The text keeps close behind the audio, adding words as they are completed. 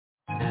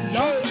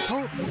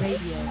Hope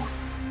Radio.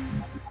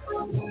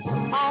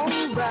 All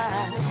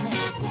right.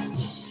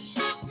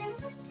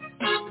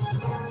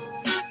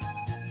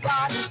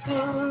 God is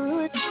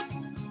good.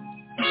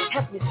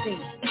 Help me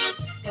sing.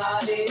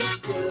 God is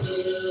good.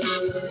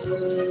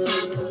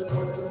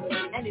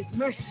 And His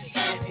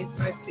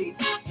mercy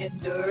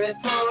endureth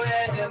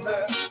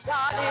forever.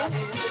 God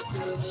is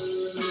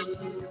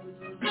good.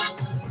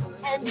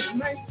 And His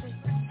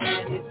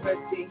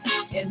mercy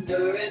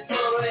endureth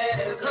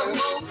forever. Come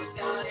on,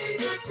 God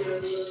is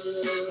good.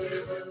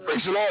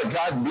 Praise the Lord.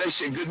 God bless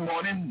you. Good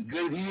morning,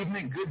 good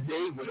evening, good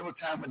day, whatever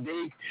time of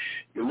day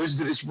you listen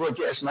to this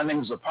broadcast. My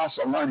name is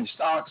Apostle Lonnie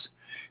Starks,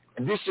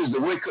 and this is the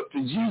Wake Up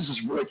to Jesus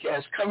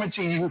broadcast coming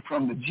to you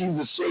from the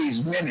Jesus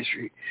Saves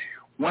Ministry,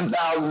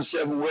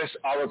 1007 West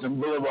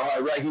Arlington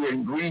Boulevard, right here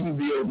in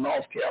Greenville,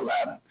 North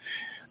Carolina.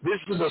 This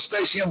is a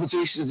special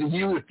invitation to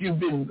you. If you've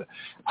been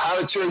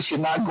out of church, you're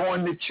not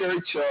going to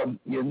church,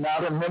 you're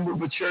not a member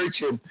of a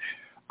church, or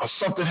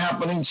something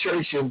happened in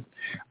church, and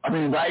I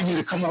invite you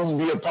to come on and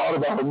be a part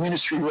of our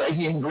ministry right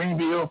here in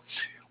Greenville,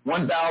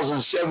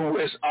 1007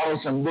 West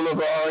Arlington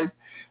Boulevard,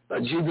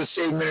 Jesus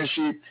Save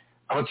Ministry.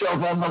 Our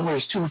telephone number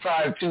is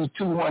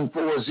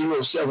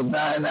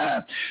 252-214-0799.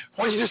 I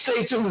want you to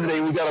stay tuned today.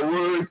 We got a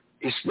word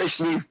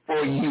especially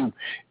for you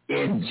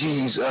in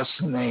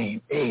Jesus' name.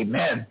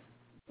 Amen.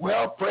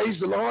 Well, praise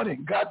the Lord,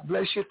 and God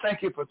bless you.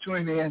 Thank you for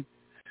tuning in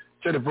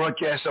to the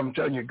broadcast. I'm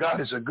telling you,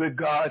 God is a good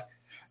God,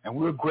 and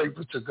we're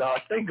grateful to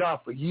God. Thank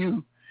God for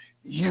you,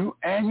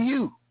 and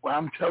you. Well,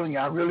 I'm telling you,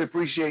 I really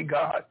appreciate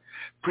God.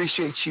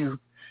 Appreciate you.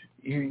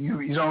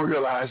 You don't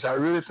realize. I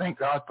really thank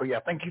God for you.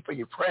 I thank you for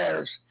your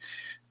prayers.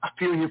 I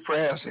feel your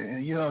prayers,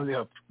 and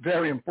they're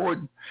very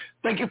important.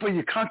 Thank you for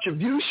your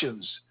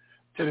contributions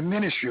to the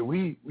ministry.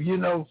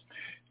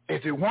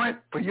 If it weren't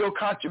for your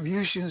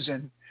contributions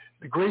and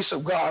the grace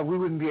of God, we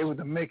wouldn't be able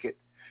to make it.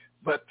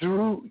 But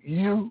through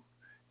you,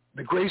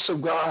 the grace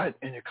of God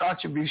and your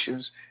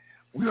contributions,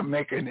 we are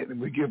making it,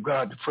 and we give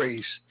God the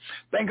praise.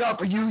 Thank God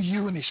for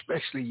you, and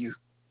especially you.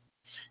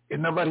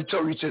 And nobody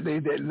told you today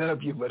they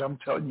love you, but I'm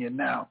telling you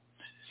now,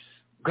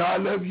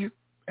 God loves you,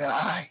 and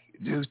I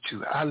do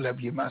too. I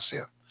love you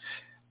myself.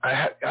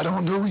 I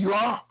don't know who you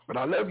are, but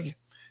I love you.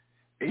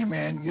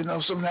 Amen.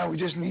 Sometimes we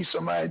just need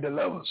somebody to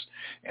love us.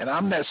 And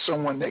I'm that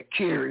someone that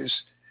cares,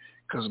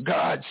 because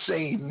God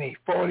saved me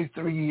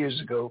 43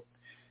 years ago,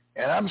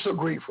 and I'm so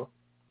grateful.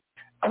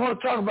 I want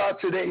to talk about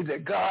today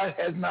that God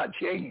has not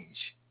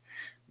changed.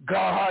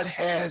 God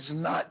has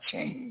not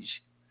changed.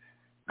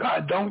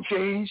 God don't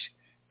change,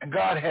 and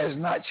God has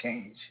not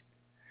changed.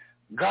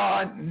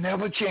 God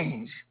never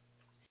changed.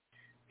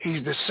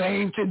 He's the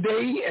same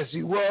today as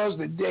he was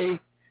the day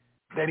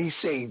that he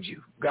saved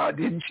you. God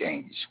didn't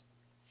change.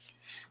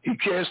 He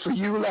cares for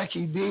you like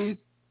he did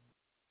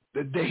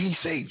the day he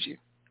saved you.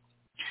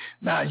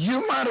 Now,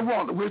 you might have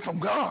walked away from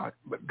God,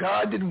 but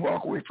God didn't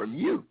walk away from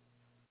you.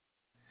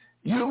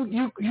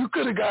 You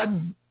could have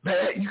gotten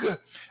bad.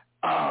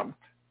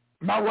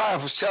 My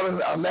wife was telling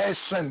last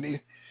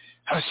Sunday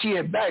how she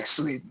had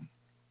backslidden.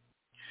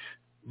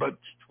 But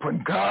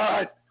when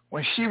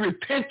she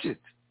repented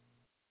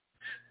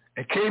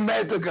and came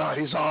back to God,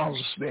 his arms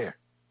was there.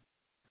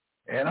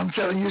 And I'm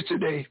telling you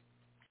today,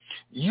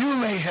 you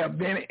may have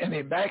been in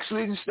a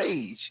backsliding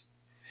stage.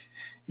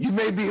 You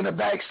may be in a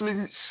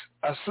backsliding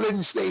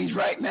stage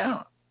right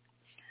now.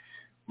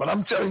 But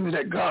I'm telling you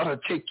that God will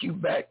take you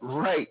back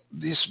right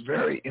this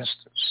very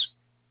instance.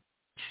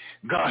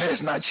 God has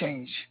not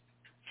changed.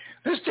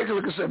 Let's take a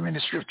look at some in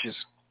the scriptures.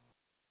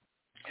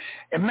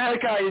 In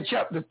Malachi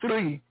chapter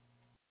 3,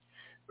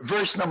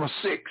 verse number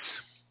 6.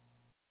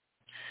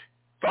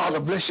 Father,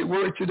 bless your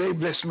word today.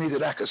 Bless me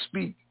that I could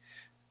speak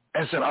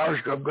as an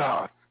oracle of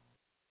God.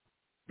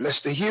 Bless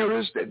the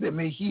hearers that they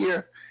may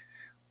hear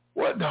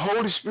what the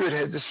Holy Spirit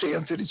has to say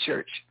unto the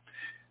church.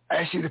 I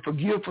ask you to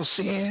forgive for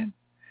sin.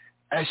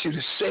 I ask you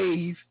to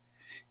save,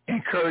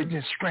 encourage,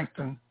 and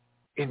strengthen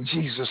in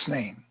Jesus'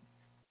 name.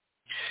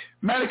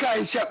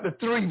 Malachi chapter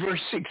 3,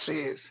 verse 6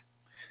 says,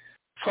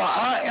 For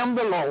I am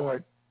the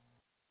Lord,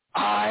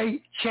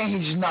 I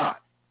change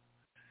not.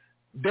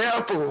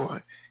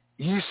 Therefore,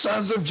 ye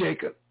sons of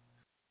Jacob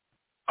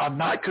are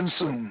not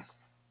consumed.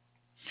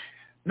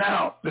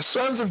 Now, the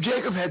sons of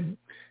Jacob had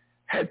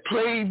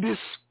played this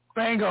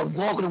thing of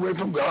walking away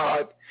from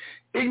God,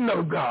 ignorant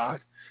of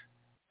God.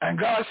 And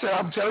God said,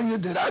 I'm telling you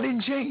that I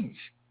didn't change.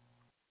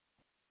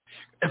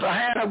 If I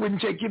had, I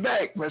wouldn't take you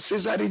back. But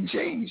since I didn't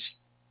change,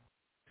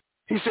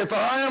 he said, For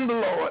I am the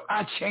Lord,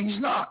 I change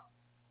not.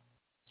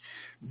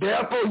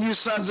 Therefore, you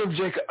sons of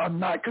Jacob are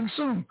not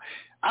consumed.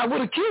 I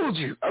would have killed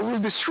you. I would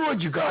have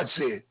destroyed you, God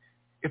said,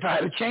 if I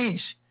had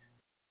changed.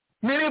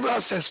 Many of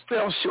us have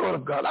fell short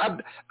of God.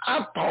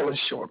 I've fallen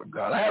short of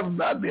God. I have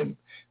not been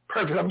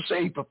perfect. I'm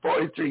saved for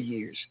 43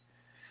 years.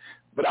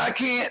 But I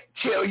can't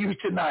tell you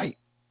tonight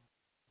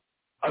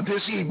or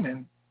this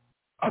evening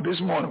or this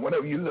morning,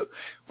 whatever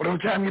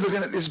time you're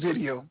looking at this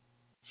video,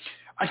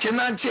 I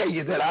cannot tell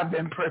you that I've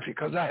been perfect,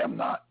 because I have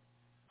not.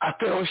 I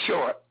fell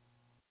short.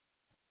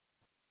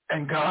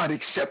 And God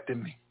accepted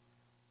me.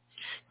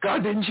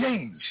 God didn't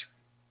change.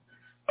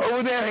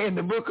 Over there in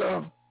the book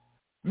of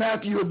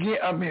Malachi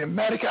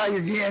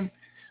again,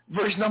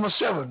 verse number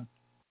 7.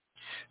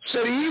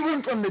 Said,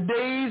 even from the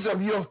days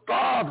of your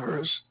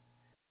fathers,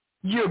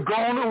 you're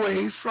gone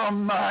away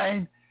from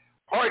mine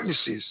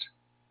ordinances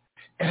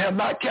and have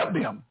not kept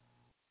them.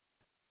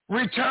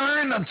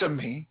 Return unto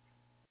me,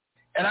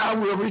 and I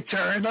will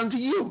return unto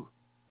you,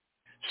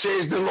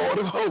 says the Lord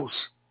of hosts.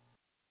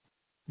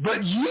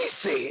 But ye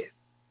said,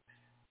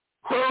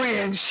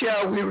 wherein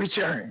shall we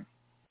return?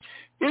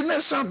 Isn't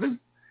that something?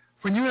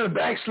 When you're in a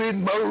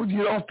backslidden mode,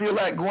 you don't feel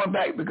like going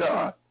back to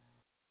God.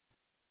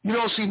 You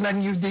don't see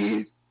nothing you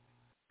did.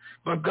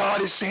 But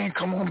God is saying,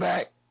 come on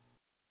back.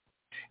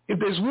 If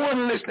there's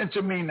one listening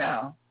to me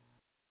now,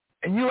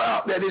 and you're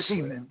out there this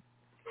evening,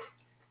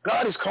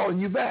 God is calling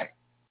you back.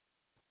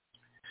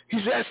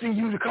 He's asking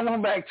you to come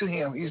on back to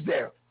him. He's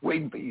there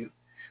waiting for you.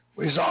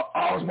 His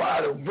arms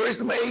wide open. Verse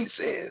number 8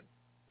 says,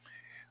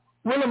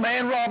 will a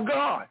man rob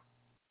God?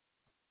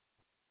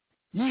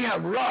 Ye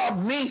have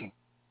robbed me.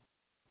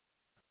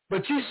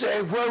 But ye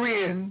say,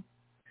 wherein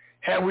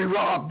have we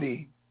robbed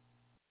thee?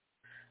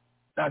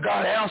 Now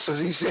God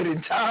answers, he said,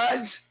 in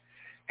tithes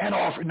and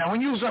offering. Now when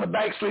you was on a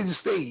backsliding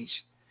stage,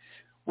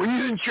 were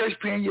you in church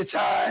paying your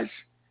tithes?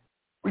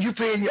 Were you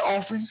paying your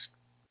offerings?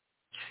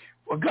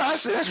 Well, God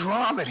said that's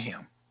robbing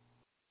him.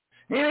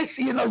 And it's,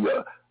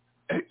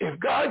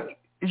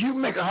 if you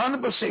make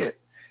 100%,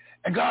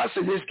 and God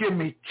said, just give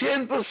me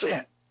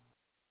 10%,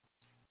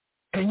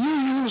 and you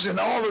using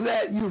all of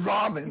that, you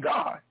robbing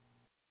God.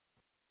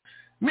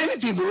 Many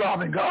people are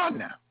robbing God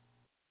now.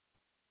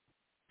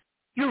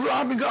 You're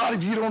robbing God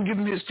if you don't give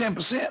him his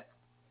 10%.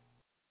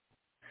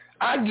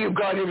 I give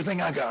God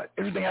everything I got.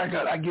 Everything I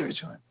got, I give it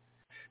to him.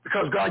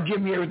 Because God gave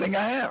me everything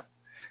I have.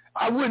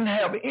 I wouldn't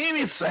have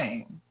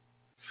anything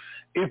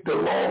if the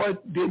Lord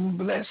didn't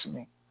bless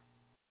me.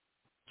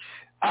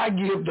 I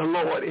give the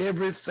Lord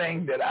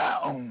everything that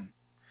I own.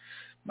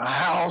 My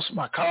house,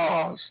 my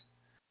cars,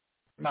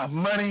 my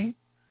money,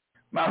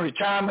 my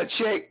retirement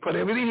check,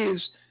 whatever it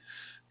is,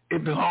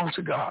 it belongs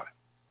to God.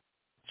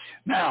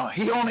 Now,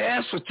 he only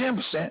asks for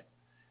 10%,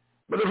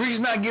 but the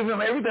reason I give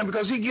him everything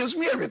because he gives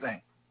me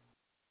everything.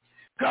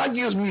 God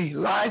gives me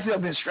life,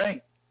 health, and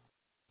strength.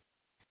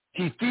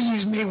 He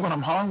feeds me when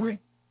I'm hungry,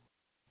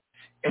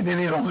 and then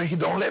he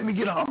don't let me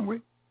get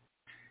hungry.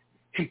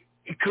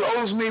 He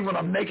clothes me when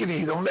I'm naked, and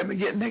he don't let me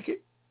get naked.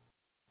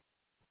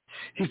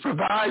 He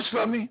provides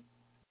for me.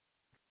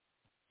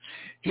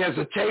 He has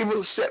a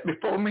table set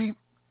before me.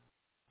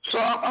 So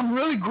I'm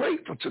really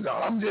grateful to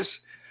God.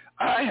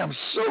 I am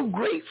so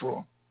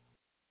grateful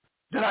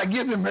that I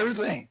give him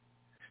everything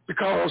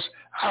because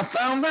I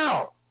found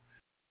out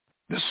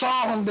the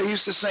song they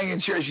used to sing in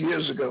church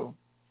years ago.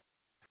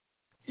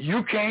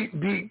 You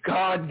can't beat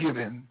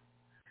God-given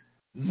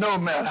no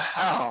matter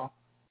how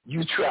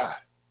you try.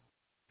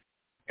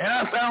 And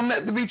I found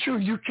that to be true.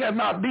 You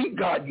cannot beat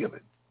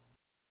God-given.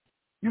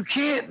 You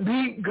can't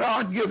beat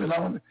God-given. I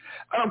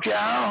don't care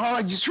how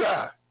hard you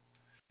try.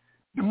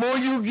 The more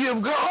you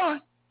give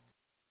God,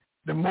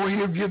 the more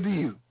he'll give to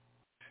you.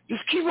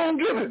 Just keep on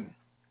giving.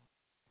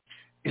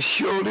 It's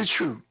surely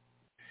true.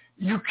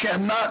 You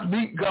cannot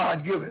beat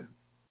God-given.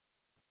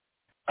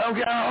 I don't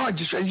care how hard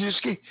you try.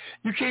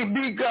 You can't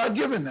beat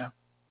God-given now.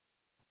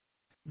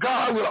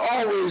 God will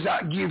always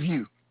outgive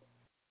you.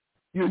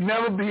 You'll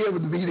never be able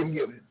to beat him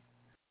given.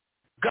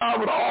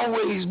 God will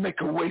always make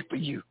a way for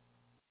you.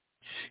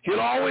 He'll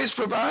always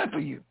provide for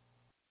you.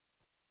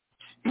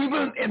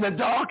 Even in the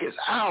darkest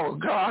hour,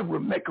 God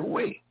will make a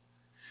way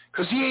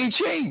because he ain't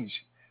changed.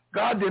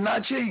 God did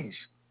not change.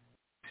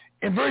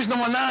 In verse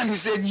number 9, he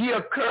said, ye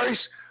are cursed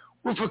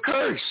with a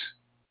curse,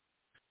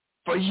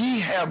 for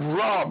ye have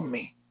robbed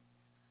me.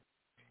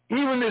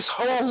 Even this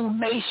whole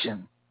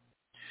nation,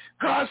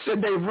 God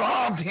said they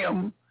robbed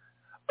him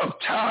of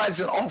tithes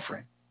and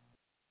offering.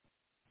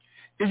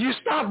 If you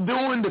stop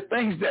doing the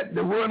things that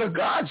the word of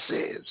God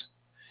says,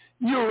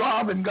 you're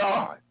robbing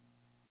God.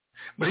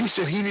 But he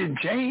said he didn't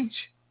change.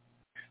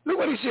 Look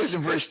what he says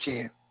in verse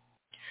 10.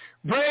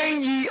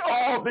 Bring ye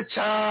all the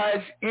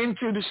tithes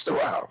into the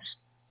storehouse,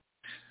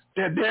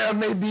 that there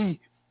may be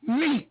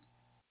meat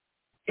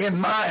in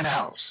mine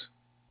house.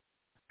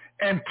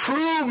 And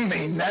prove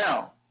me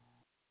now,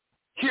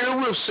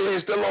 herewith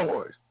says the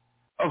Lord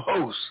of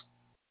hosts,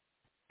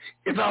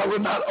 if I will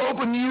not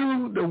open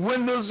you the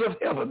windows of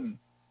heaven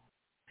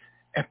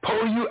and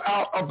pour you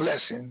out a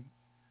blessing,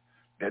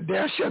 that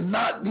there shall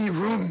not be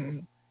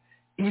room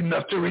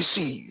enough to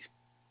receive.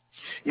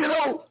 You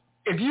know,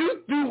 if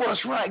you do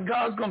what's right,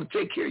 God's going to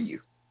take care of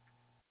you.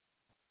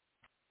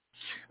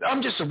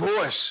 I'm just a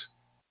voice.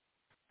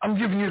 I'm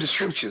giving you the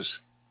scriptures.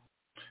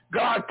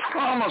 God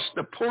promised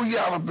to pour you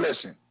out a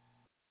blessing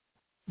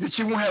that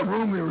you won't have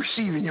room to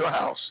receive in your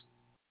house.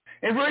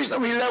 In verse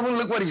number 11,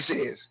 look what he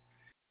says.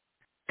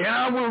 And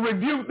I will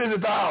rebuke the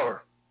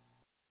devourer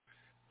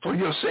for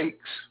your sakes.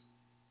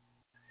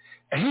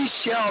 And he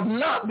shall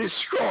not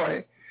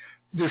destroy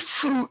the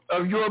fruit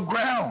of your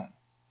ground.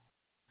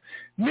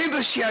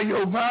 Neither shall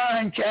your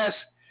vine cast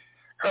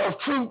her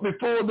fruit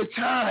before the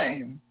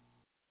time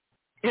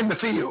in the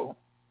field.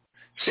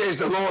 says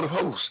the Lord of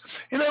hosts.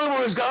 In other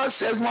words, God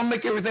says, I'm going to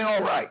make everything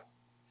all right.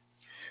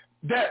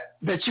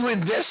 That you're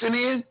investing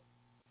in,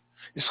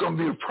 it's going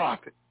to be a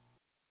profit.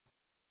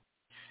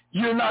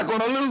 You're not going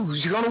to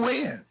lose. You're going to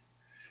win.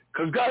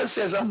 Because God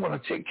says, I'm going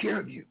to take care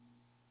of you.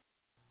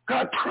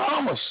 God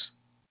promised.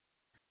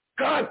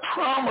 God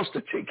promised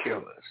to take care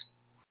of us.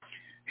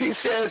 He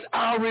says,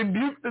 I'll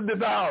rebuke the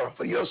devourer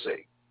for your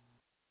sake.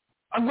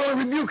 I'm going to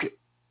rebuke it.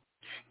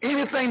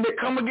 Anything that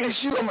come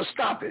against you, I'm going to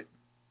stop it.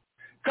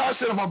 God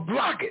said, I'm going to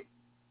block it.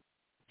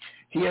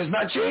 He has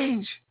not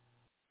changed.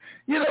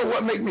 You know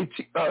what made me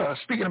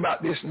speaking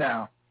about this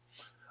now?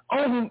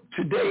 On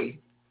today,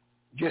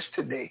 just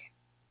today,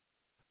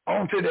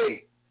 on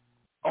today,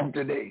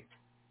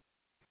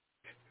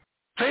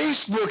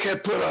 Facebook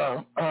had put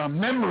a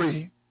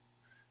memory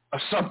of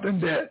something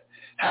that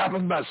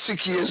happened about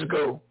 6 years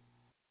ago.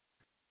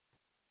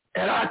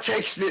 And I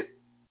texted,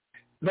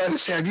 let us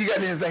say, have you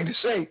got anything to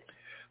say?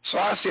 So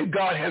I said,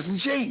 God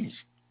hasn't changed.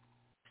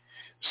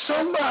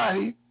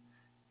 Somebody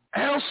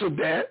answered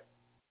that,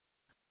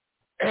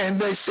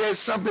 and they said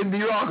something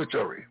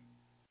derogatory.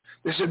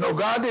 They said, no,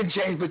 God didn't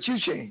change, but you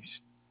changed.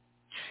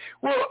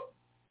 Well,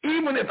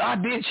 even if I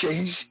did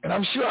change, and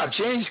I'm sure I've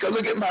changed, because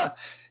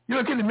you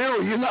look in the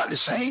mirror, you're not the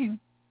same.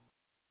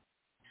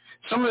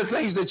 Some of the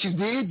things that you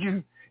did,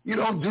 you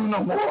don't do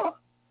no more.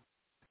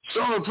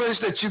 Some of the places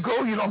that you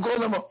go, you don't go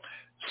no more.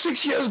 6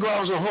 years ago,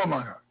 I was a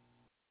whoremonger.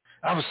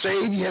 I was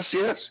saved, yes.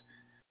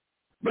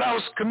 But I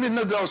was committing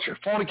adultery,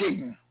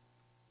 fornicating.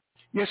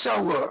 Yes, I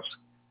was.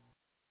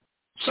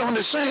 Some of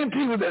the same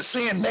people that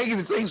saying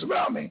negative things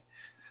about me,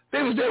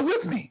 they was there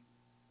with me.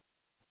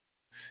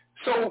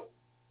 So,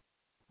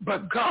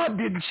 but God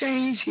didn't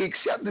change. He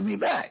accepted me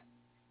back.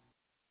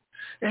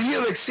 And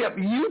he'll accept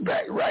you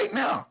back right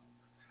now.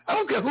 I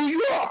don't care who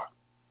you are.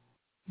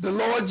 The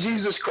Lord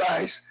Jesus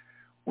Christ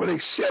will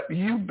accept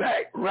you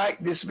back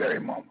right this very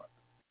moment.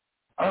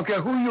 I don't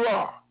care who you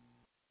are.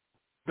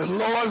 The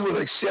Lord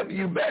will accept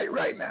you back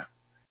right now.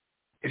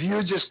 If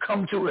you just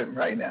come to him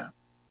right now.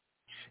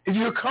 If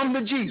you come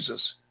to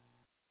Jesus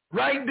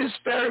right this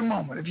very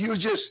moment, if you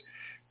just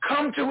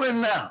come to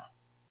him now,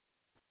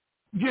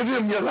 give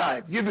him your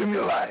life. Give him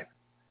your life.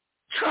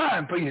 Try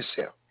him for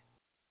yourself.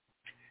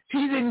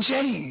 He didn't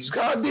change.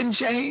 God didn't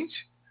change.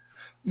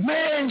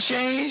 Man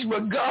changed,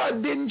 but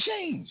God didn't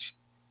change.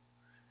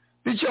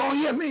 Did y'all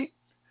hear me?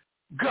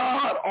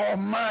 God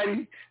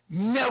Almighty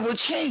never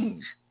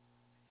changed.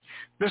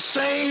 The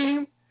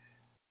same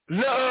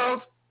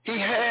love he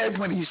had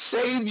when he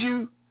saved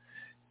you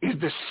is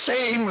the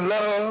same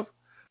love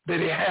that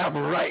he has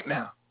right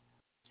now.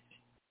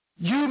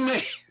 You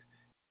may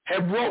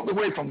have walked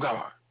away from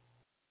God.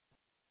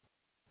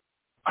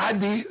 I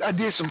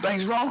did some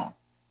things wrong,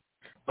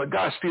 but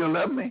God still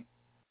loved me.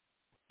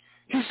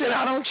 He said,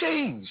 I don't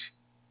change.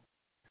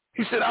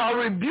 He said, I'll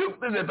rebuke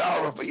the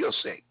devourer for your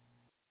sake.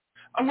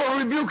 I'm going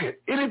to rebuke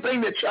it.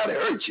 Anything that try to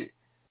hurt you,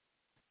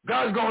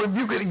 God's going to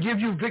rebuke it and give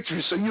you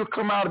victory so you'll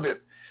come out of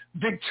it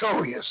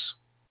victorious.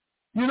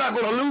 You're not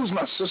going to lose,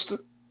 my sister.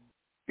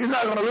 You're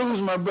not going to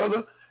lose, my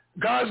brother.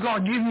 God's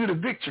going to give you the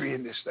victory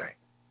in this thing.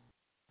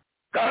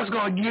 God's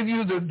going to give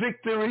you the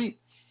victory.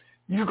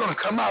 You're going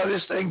to come out of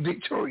this thing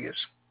victorious.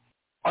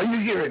 Are you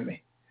hearing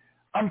me?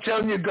 I'm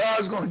telling you,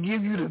 God's going to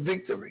give you the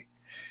victory.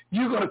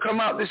 You're going to come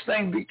out this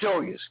thing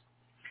victorious.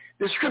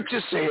 The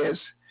scripture says,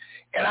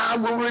 and I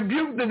will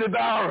rebuke the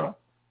devourer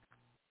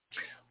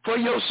for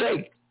your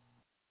sake.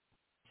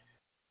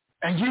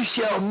 And he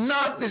shall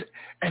not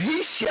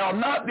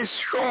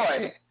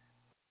destroy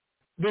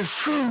the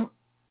fruit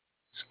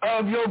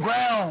of your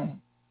ground.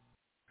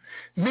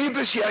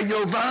 Neither shall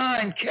your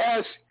vine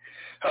cast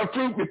her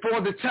fruit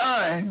before the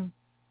time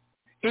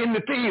in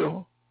the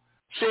field,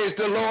 says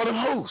the Lord of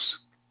hosts.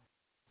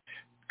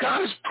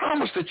 God has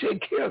promised to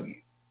take care of you.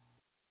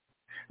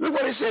 Look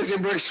what it says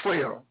in verse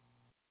 12.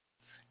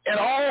 And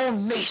all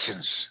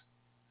nations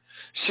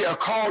shall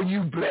call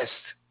you blessed,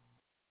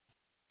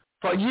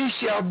 for ye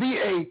shall be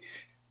a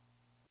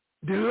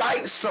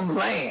delightsome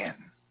land,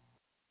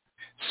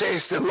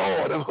 says the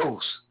Lord of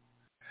hosts.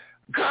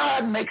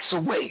 God makes a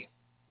way.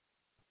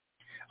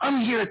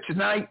 I'm here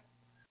tonight,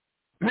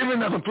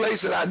 living in a place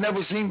that I've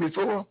never seen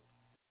before.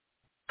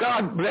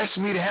 God blessed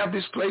me to have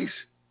this place.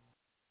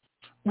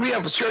 We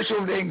have a church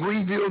over there in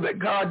Greenville that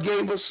God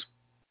gave us.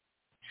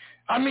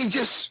 I mean,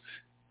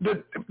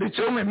 they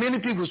told me many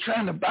people was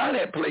trying to buy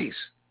that place.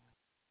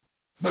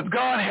 But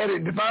God had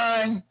it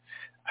divine,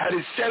 had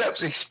it set up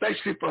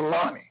especially for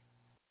Lonnie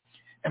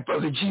and for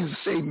the Jesus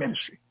Save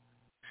Ministry.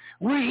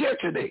 We're here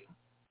today.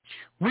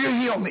 We're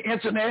here on the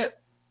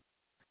internet.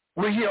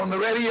 We're here on the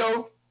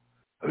radio,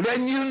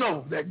 letting you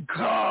know that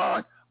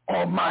God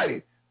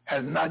Almighty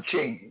has not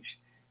changed.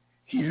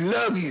 He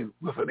loves you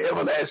with an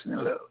everlasting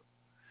love.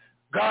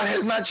 God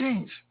has not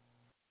changed.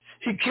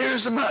 He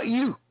cares about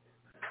you.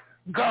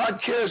 God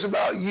cares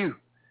about you.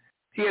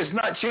 He has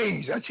not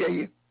changed, I tell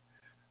you.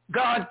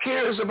 God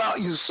cares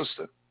about you,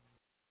 sister.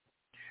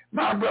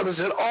 My brother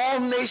said, all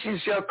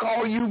nations shall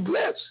call you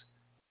blessed,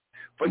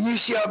 for you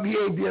shall be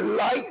a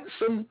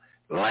delightsome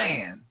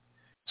land,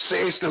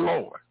 says the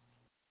Lord.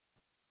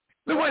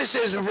 Look what it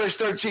says in verse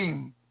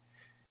 13.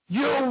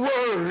 Your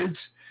words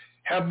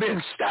have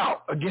been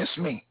stout against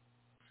me,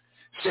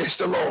 says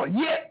the Lord.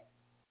 Yet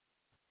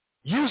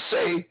you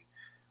say,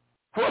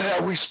 what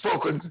have we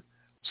spoken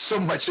so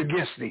much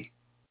against thee?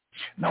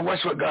 Now watch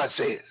what God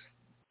says.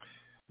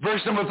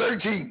 Verse number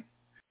 13,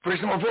 verse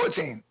number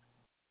 14.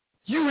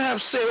 You have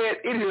said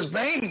it is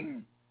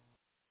vain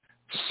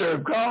to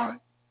serve God.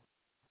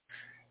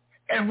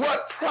 And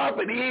what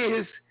profit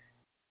is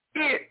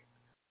it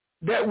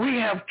that we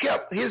have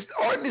kept his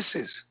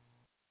ordinances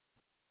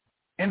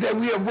and that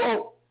we have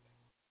walked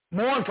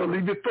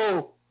mournfully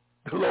before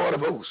the Lord of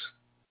hosts?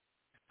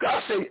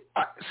 God said,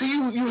 see,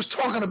 you was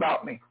talking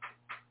about me.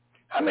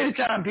 How many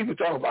times people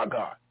talk about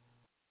God?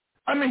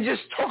 I mean,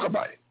 just talk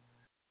about it.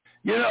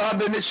 You know, I've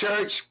been to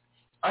church.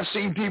 I've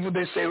seen people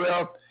that say,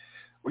 well,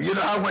 you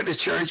know, I went to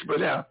church,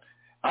 but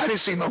I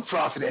didn't see no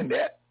profit in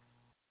that.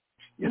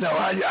 You know,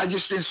 I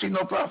just didn't see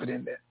no profit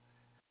in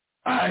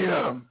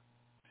that.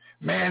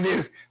 Man,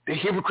 the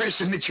hypocrites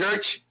in the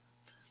church.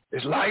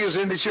 There's liars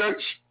in the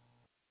church.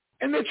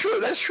 And they're true.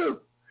 That's true.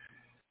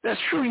 That's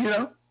true, you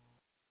know.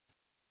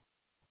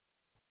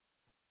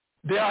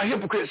 There are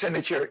hypocrites in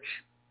the church.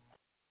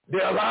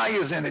 There are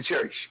liars in the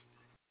church.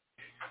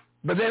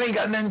 But that ain't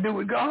got nothing to do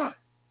with God.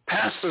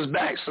 Pastors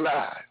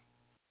backslide.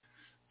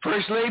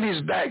 First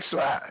ladies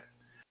backslide.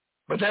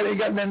 But that ain't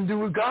got nothing to do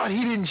with God. He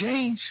didn't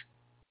change.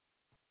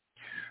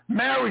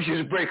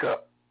 Marriages break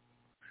up.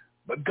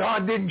 But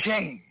God didn't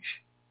change.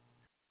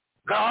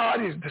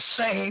 God is the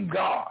same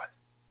God.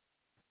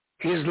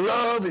 His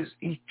love is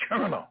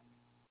eternal.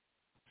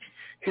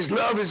 His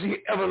love is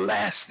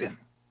everlasting.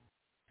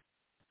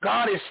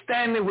 God is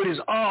standing with his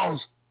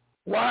arms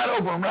wide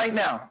open right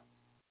now,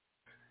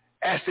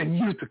 asking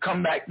you to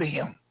come back to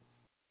him.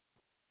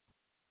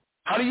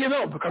 How do you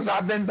know? Because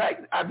I've been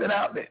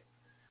out there.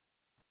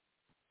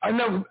 I've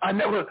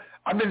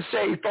been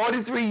saved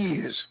 43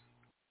 years.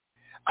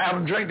 I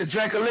haven't drank a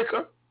drink of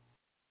liquor.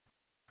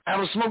 I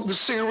haven't smoked a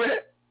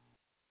cigarette.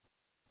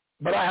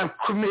 But I have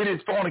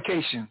committed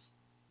fornication.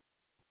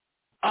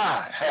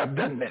 I have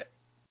done that.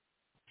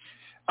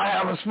 I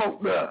haven't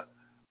smoked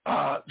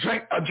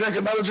drank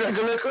another drink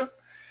of liquor.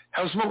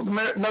 Haven't smoked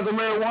another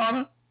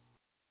marijuana.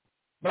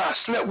 But I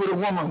slept with a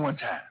woman one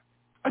time.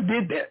 I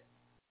did that.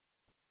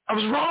 I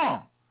was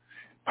wrong.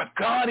 But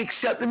God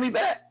accepted me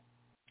back.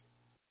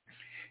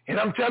 And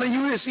I'm telling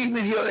you this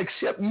evening, he'll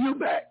accept you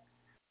back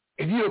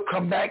if you'll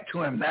come back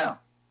to him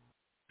now.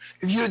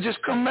 If you'll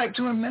just come back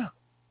to him now.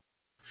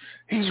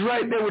 He's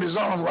right there with his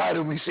arm wide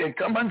open. He said,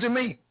 come unto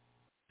me.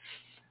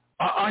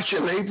 Aren't you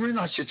laboring?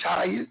 Aren't you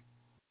tired?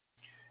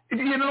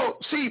 You know,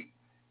 see,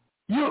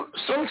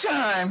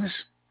 sometimes,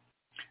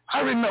 I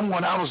remember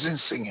when I was in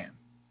singing,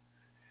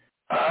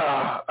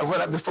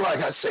 before I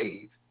got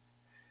saved,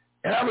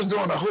 and I was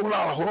doing a whole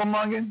lot of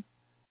whoremongering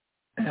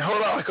and a whole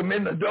lot of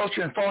committing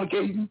adultery and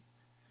fornicating.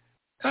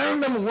 And I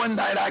remember one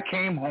night I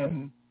came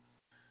home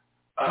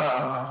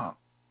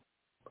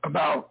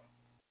about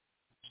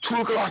 2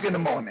 o'clock in the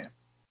morning.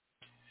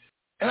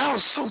 And I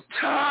was so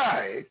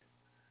tired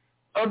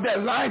of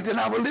that life that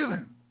I was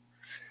living.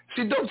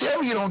 See, don't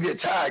tell me you don't get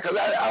tired, because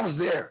I was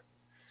there.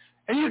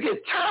 And you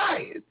get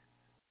tired.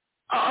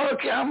 I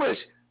don't care how much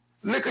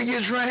liquor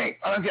you drink.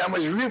 I don't care how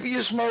much reefer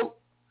you smoke.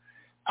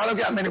 I don't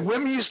care how many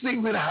women you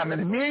sleep with, how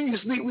many men you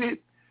sleep with.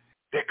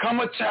 There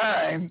come a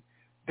time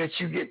that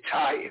you get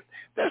tired.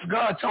 That's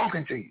God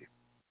talking to you.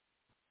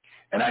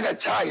 And I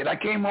got tired. I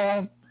came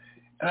home,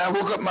 and I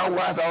woke up my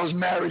wife. I was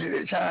married at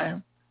the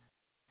time.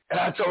 And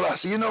I told her, I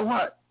said, you know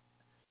what?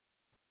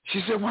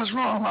 She said, what's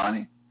wrong,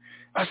 honey?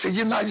 I said,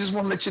 you know, I just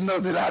want to let you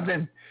know that I've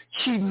been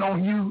cheating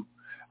on you.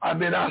 I've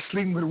been out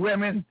sleeping with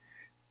women.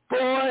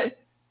 Boy,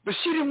 but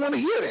she didn't want to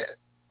hear that.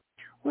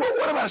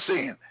 What am I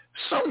saying?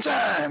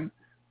 Sometimes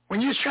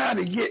when you're trying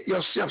to get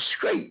yourself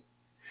straight,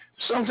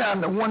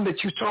 sometimes the one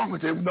that you're talking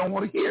to don't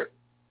want to hear.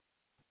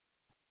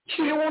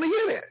 She didn't want to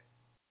hear that.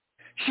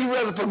 She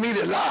rather for me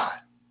to lie.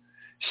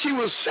 She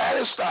was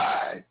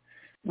satisfied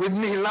with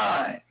me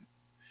lying.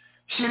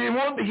 She didn't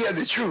want to hear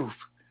the truth.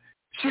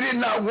 She did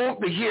not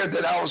want to hear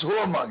that I was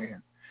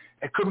whoremongering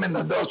and committing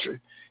adultery.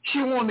 She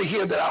wanted to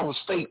hear that I was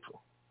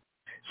faithful.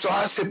 So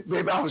I said,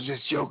 baby, I was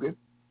just joking.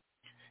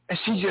 And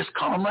she just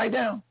calmed right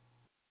down.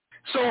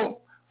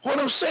 So what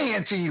I'm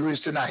saying to you is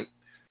tonight,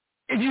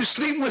 if you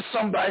sleep with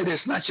somebody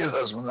that's not your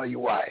husband or your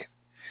wife,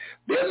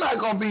 they're not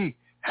going to be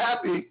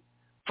happy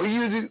for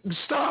you to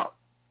stop.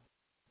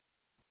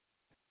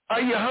 Or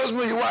your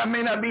husband or your wife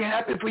may not be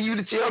happy for you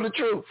to tell the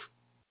truth.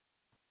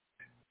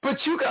 But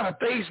you got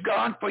to face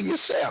God for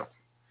yourself.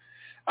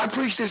 I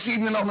preached this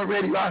evening on the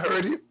radio. I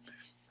heard it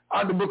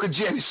out of the book of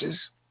Genesis.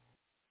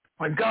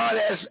 When God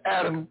asked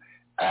Adam,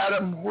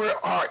 Adam, where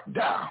art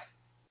thou?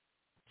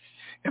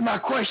 And my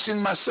question,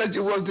 my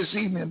subject was this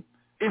evening,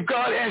 if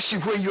God asked you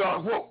where you are,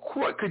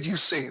 what could you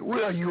say?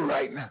 Where are you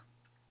right now?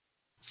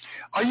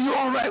 Are you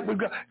all right with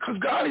God?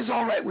 Because God is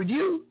all right with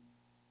you.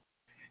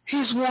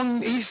 He's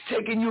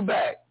taking you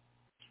back.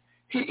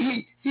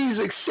 He's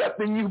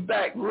accepting you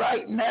back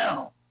right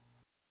now.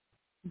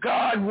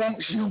 God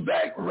wants you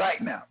back right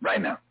now,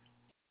 right now.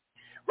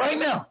 Right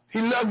now,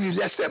 he loves you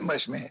just that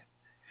much, man.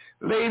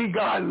 Lady,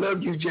 God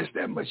loves you just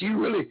that much. He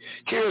really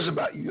cares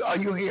about you. Are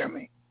you hearing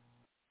me?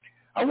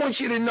 I want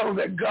you to know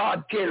that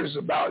God cares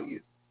about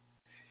you.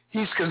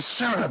 He's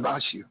concerned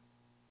about you.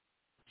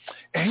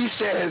 And he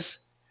says,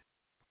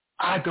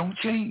 I don't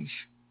change.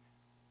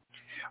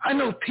 I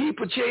know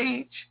people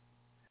change.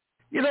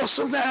 You know,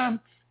 sometimes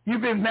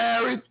you've been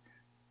married.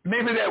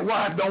 Maybe that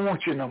wife don't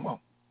want you no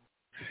more.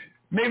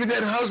 Maybe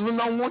that husband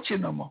don't want you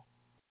no more.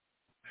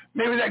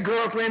 Maybe that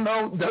girlfriend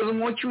doesn't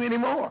want you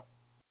anymore.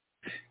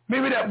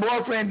 Maybe that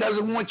boyfriend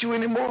doesn't want you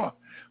anymore.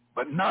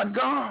 But not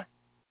God.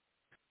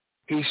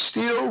 He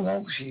still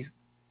wants you.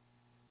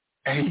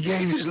 And he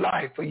gave his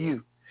life for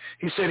you.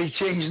 He said he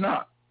changed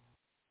not.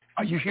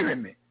 Are you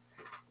hearing me?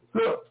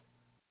 Look,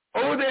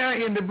 over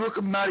there in the book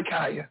of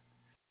Malachi,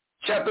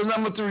 chapter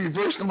number 3,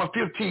 verse number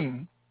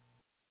 15.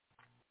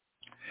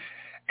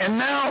 And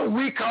now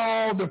we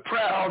call the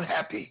proud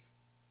happy.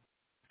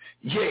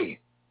 Yea,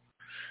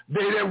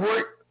 they that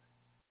work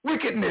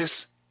wickedness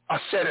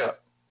are set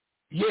up.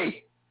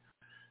 Yea,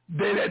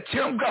 they that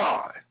tempt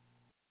God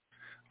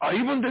are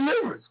even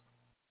delivered.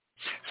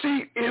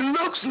 See, it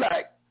looks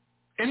like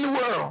in the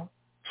world,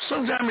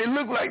 sometimes it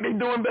looks like they're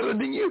doing better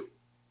than you.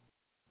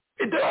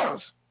 It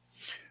does.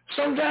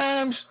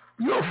 Sometimes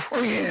your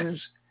friends,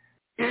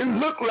 it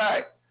look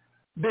like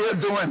they're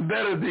doing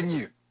better than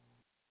you,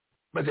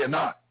 but they're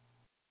not.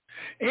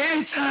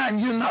 Anytime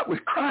you're not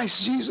with Christ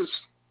Jesus,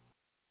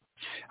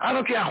 I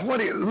don't care what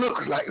it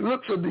looks like.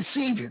 Looks are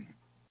deceiving.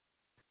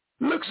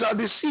 Looks are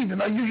deceiving.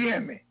 Are you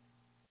hearing me?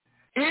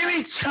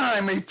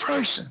 Anytime a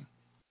person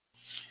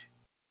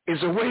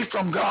is away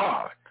from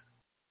God,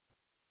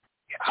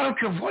 I don't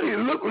care what it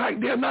looks like,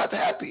 they're not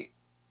happy.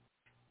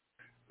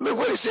 Look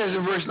what it says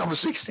in verse number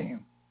 16.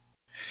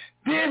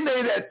 Then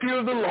they that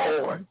fear the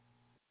Lord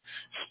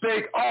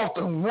spake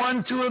often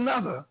one to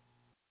another,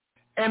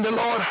 and the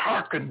Lord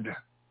hearkened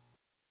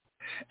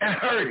and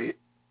heard it.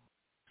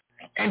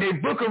 And a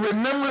book of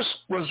remembrance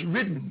was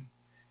written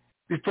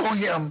before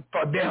him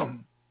for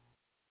them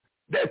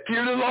that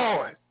fear the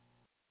Lord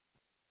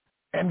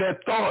and that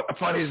thought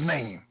upon his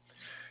name.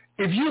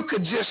 If you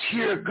could just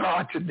hear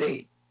God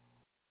today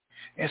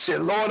and say,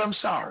 Lord, I'm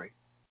sorry.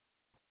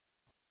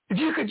 If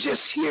you could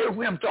just hear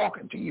him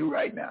talking to you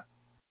right now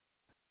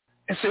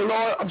and say,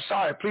 Lord, I'm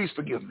sorry, please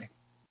forgive me.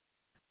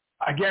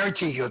 I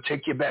guarantee he'll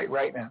take you back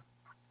right now.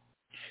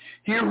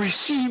 He'll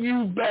receive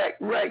you back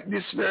right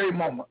this very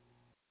moment.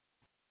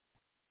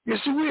 Yes,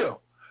 he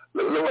will.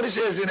 Look what it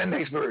says in the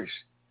next verse.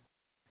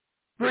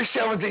 Verse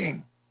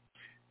 17.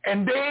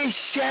 And they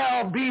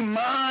shall be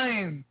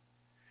mine,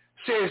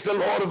 says the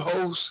Lord of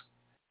hosts,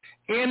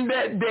 in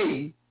that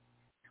day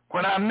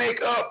when I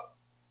make up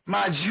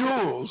my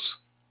jewels,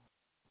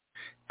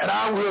 and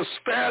I will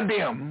spare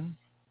them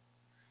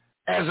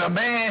as a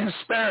man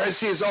spares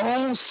his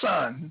own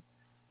son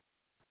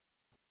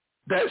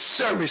that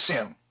serves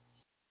him.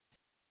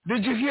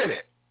 Did you hear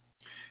that?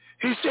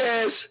 He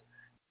says,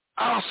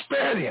 I'll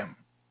spare them.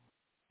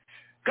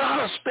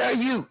 God will spare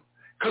you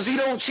because he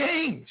don't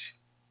change.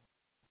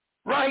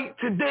 Right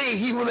today,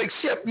 he will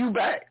accept you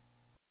back.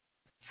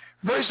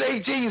 Verse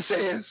 18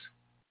 says,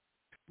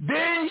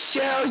 then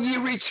shall ye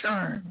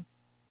return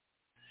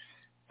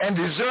and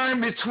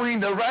discern between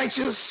the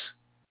righteous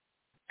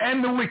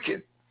and the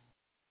wicked,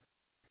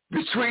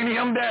 between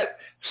him that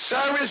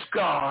serveth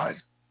God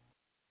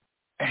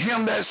and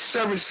him that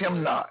serveth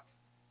him not.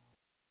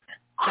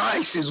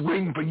 Christ is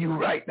waiting for you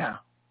right now.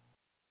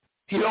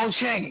 He don't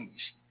change.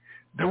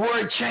 The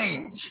word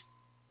change.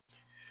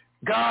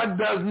 God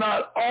does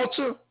not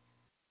alter.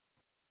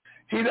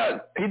 He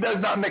does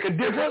not make a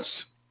difference.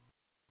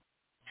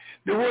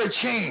 The word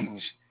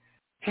change.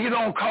 He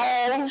don't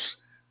cause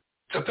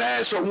to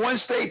pass from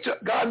one state to,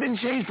 God didn't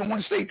change from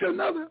one state to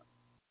another.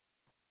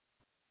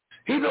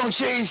 He don't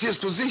change his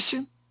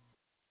position.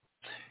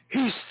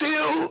 He's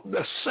still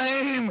the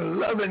same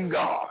loving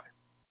God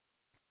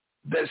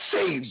that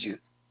saves you.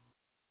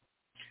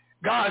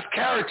 God's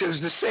character is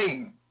the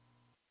same.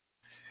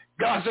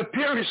 God's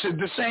appearance is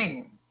the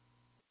same.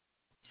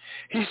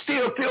 He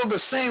still feels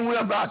the same way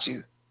about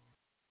you.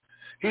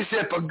 He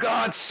said, for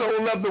God so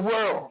loved the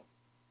world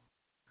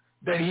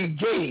that he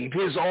gave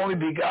his only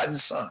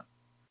begotten son,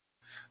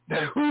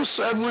 that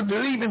whosoever would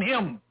believe in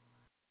him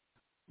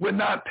would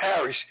not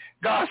perish.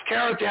 God's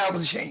character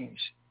hasn't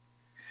changed.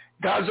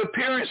 God's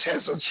appearance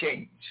hasn't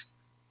changed.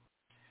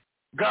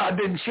 God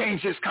didn't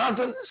change his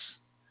countenance,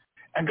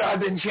 and God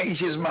didn't change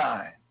his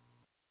mind.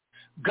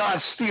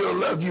 God still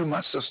loves you,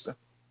 my sister.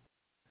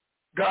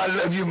 God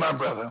loves you, my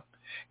brother.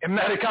 In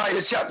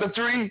Malachi chapter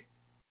 3,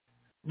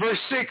 verse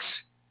 6,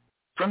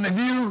 from the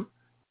New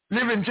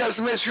Living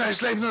Testament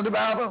translation of the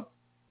Bible,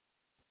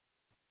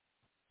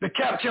 the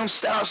caption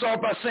starts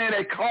off by saying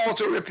a call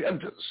to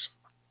repentance.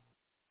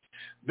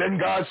 Then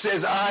God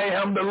says, I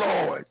am the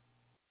Lord,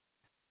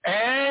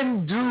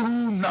 and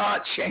do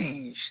not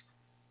change.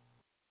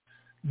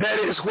 That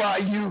is why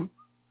you,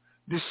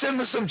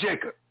 descendants of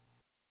Jacob,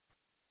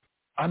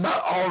 are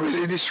not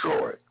already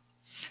destroyed.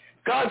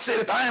 God said,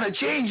 if I hadn't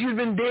changed, you'd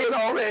been dead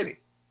already.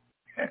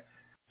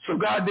 So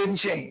God didn't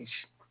change.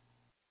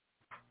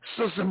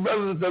 Sisters and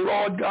brothers, the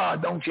Lord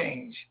God don't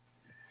change.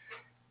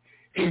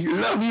 He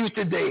loves you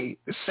today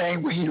the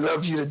same way he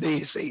loves you today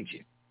to save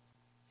you.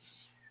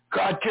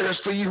 God cares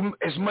for you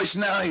as much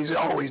now as he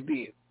always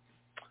did.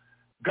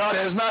 God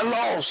has not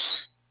lost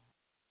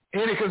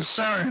any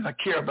concern or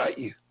care about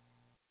you.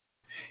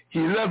 He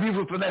loves you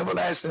with an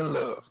everlasting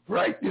love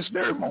right this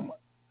very moment.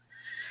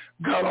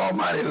 God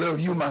Almighty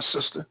loves you, my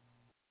sister.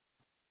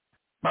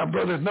 My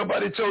brothers,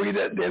 nobody told you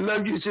that they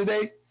love you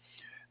today.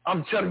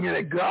 I'm telling you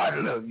that God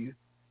loves you.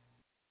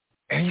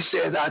 And he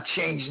says, I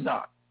change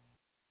not.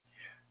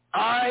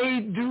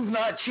 I do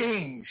not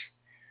change.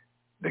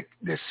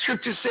 The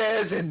scripture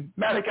says in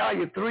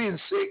Malachi 3 and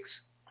 6,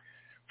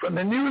 from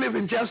the New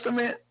Living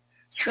Testament,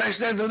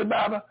 translated to the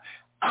Bible,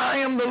 I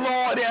am the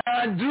Lord and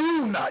I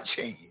do not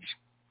change.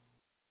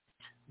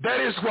 That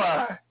is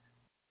why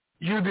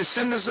you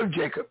descendants of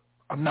Jacob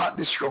are not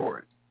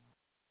destroyed.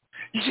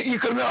 You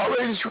could have been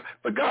already destroyed,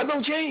 but God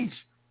don't change.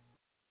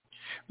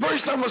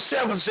 Verse number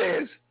 7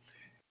 says,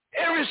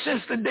 ever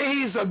since the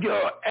days of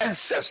your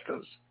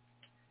ancestors,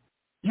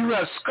 you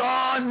have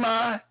scorned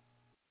my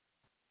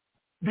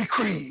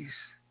decrees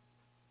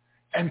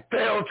and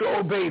failed to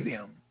obey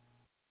them.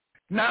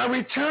 Now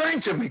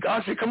return to me.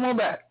 God said, come on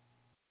back.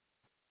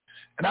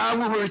 And I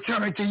will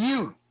return to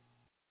you,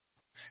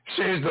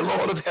 says the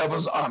Lord of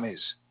heaven's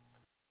armies.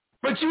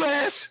 But you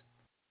ask,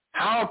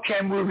 how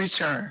can we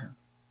return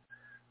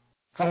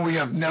when we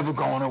have never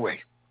gone away?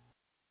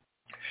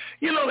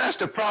 You know, that's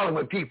the problem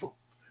with people.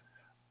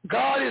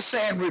 God is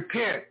saying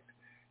repent,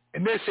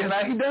 and they're saying,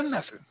 I ain't done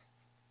nothing.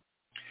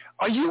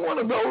 Are you one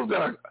of those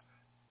that are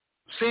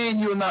saying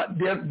you're not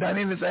done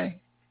anything?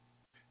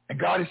 And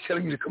God is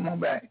telling you to come on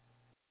back.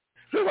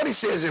 Look what he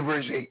says in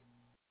verse 8.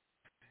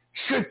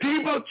 Should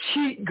people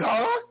cheat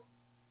God?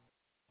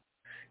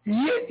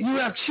 Yet you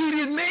have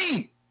cheated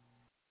me.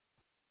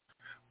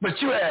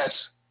 But you ask,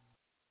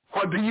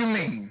 what do you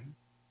mean?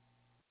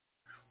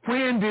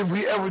 When did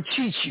we ever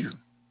cheat you?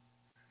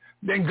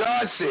 Then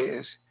God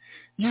says,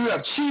 you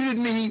have cheated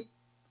me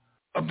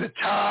of the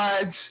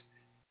tithes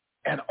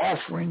and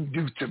offering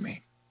due to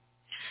me.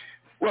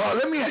 Well,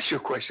 let me ask you a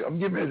question. I'm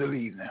getting ready to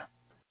leave now.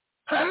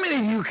 How many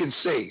of you can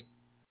say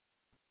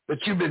that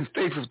you've been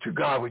faithful to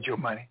God with your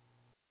money?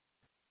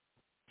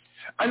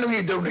 I know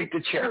you donate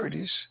to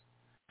charities,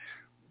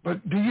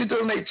 but do you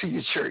donate to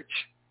your church?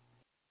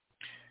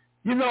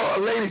 You know, a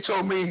lady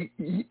told me,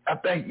 I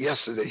think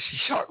yesterday, she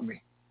shocked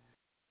me.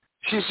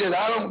 She said,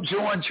 I don't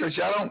join church.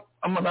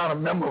 I'm not a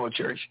member of a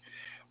church.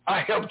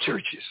 I help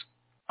churches.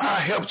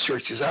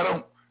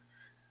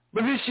 But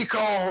then she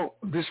called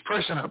this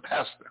person her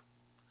pastor.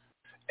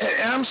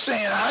 And I'm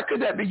saying, how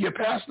could that be your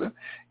pastor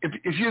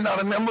if you're not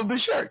a member of the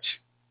church?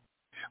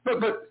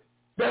 But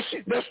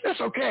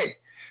that's okay.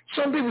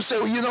 Some people say,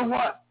 well, you know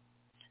what?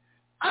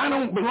 I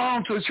don't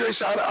belong to a church,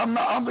 so I'm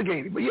not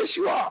obligated. But yes,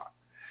 you are.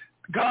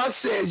 God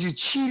says you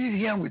cheated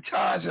him with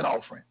tithes and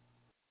offering.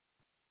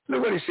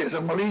 Look what he says.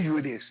 I'm going to leave you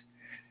with this.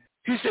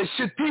 He says,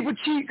 should people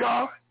cheat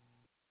God?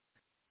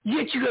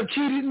 Yet you have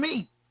cheated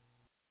me.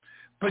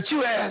 But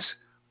you ask,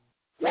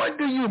 what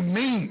do you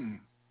mean?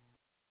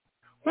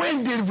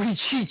 When did we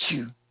cheat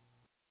you?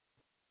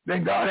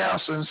 Then God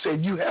answered and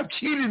said, you have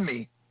cheated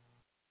me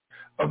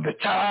of the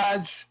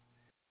tithes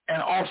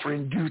and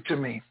offering due to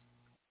me.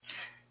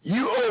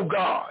 You owe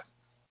God.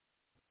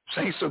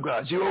 Saints of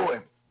God, you owe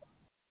him.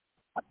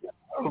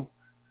 Oh,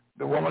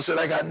 the woman said,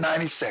 I got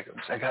 90 seconds.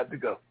 I got to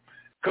go.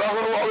 God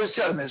will always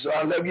tell me, so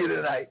I love you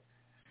tonight.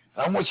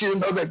 I want you to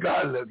know that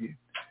God loves you.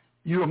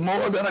 You are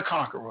more than a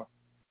conqueror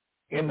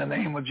in the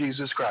name of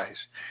Jesus Christ.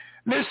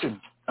 Listen,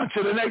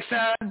 until the next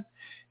time,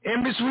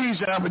 in between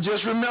time, but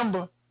just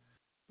remember,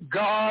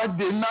 God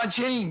did not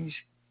change.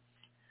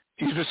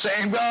 He's the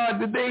same God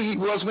today he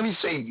was when he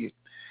saved you.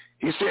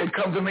 He said,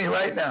 come to me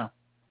right now.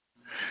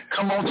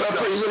 Come on,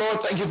 praise the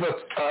Lord. Thank you for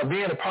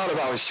being a part of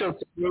our show.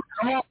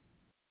 Come on.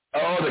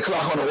 Oh, the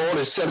clock on the wall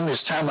is 7.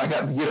 It's time I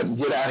got to get up and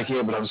get out of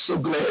here, but I'm so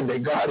glad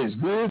that God is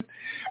good.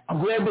 I'm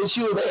glad that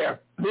you're there.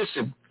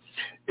 Listen,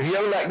 if you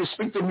ever like to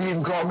speak to me, you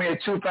can call me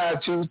at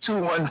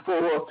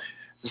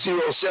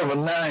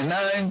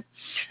 252-214-0799.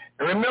 And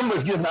remember,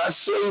 if you're not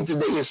saved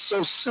today, it's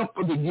so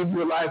simple to give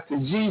your life to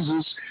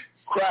Jesus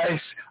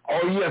Christ.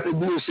 All you have to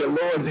do is say,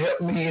 Lord,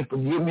 help me and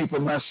forgive me for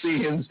my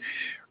sins.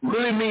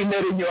 Really mean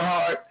that in your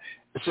heart.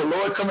 Say,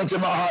 Lord, come into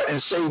my heart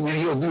and save me.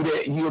 He'll do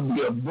that, and you'll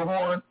be a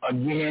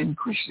born-again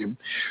Christian.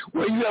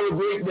 Well, you have a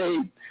great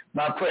day.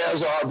 My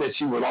prayers are that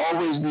you will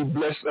always be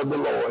blessed of the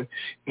Lord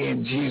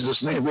in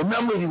Jesus' name.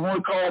 Remember, if you want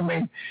to call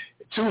me,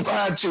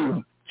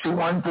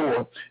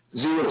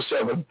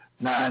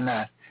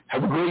 252-214-0799.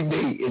 Have a great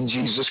day in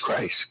Jesus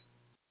Christ.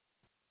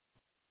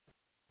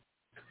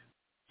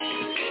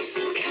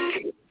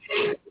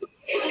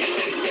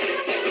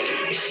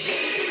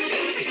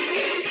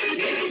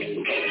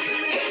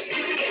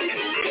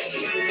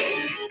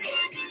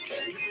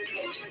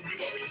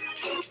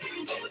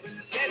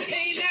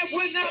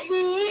 Would not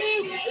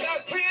move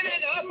without praying in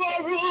the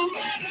upper room.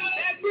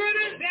 That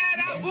burden that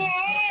I bore,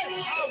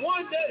 I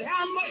wondered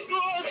how much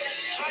more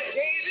I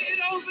gave it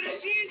all. over to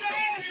Jesus.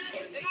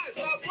 And I